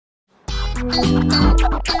Hi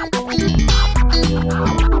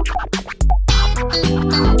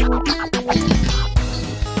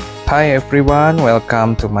everyone,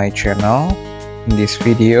 welcome to my channel. In this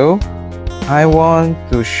video, I want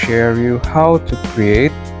to share you how to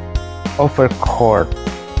create over chord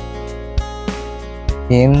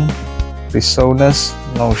in Presonus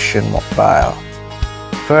Notion Mobile.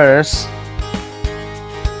 First,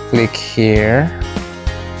 click here.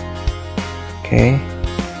 Okay,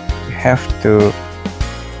 you have to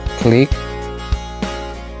click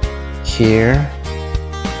here,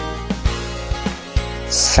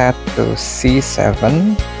 set to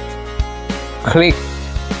C7, click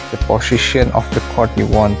the position of the chord you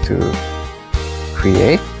want to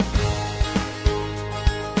create.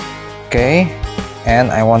 Okay, and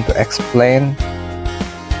I want to explain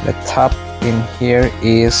the top in here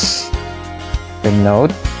is the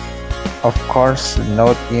note, of course the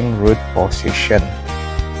note in root position,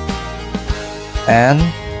 and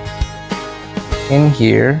in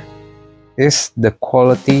here is the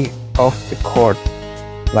quality of the chord,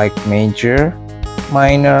 like major,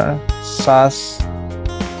 minor, sus,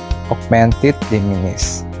 augmented,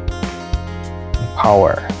 diminished,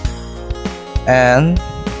 power. And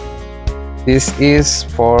this is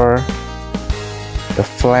for the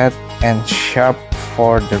flat and sharp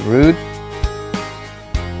for the root,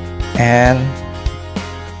 and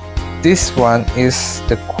this one is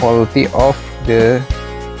the quality of the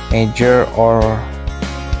major or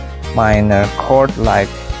minor chord, like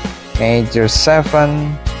major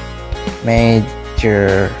 7,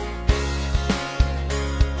 major.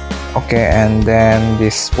 Okay, and then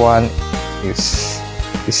this one is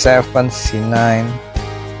C7, C9,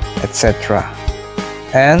 etc.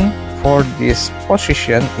 And for this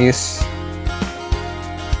position is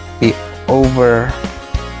the over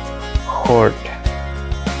chord.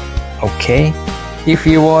 Okay, if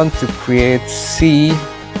you want to create C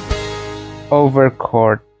over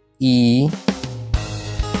chord E,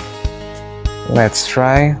 let's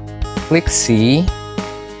try. Click C,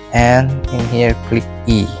 and in here click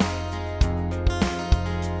E.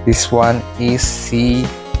 This one is C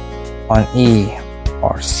on E,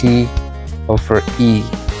 or C over E.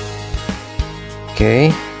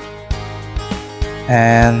 Okay,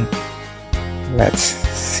 and let's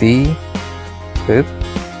see. Good.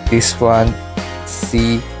 This one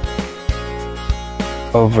C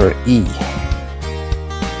over E.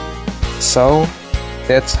 So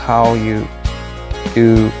that's how you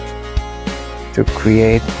do to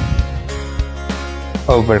create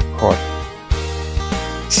over chord.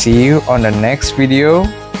 See you on the next video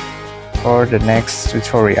or the next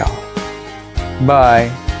tutorial.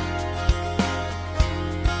 Bye.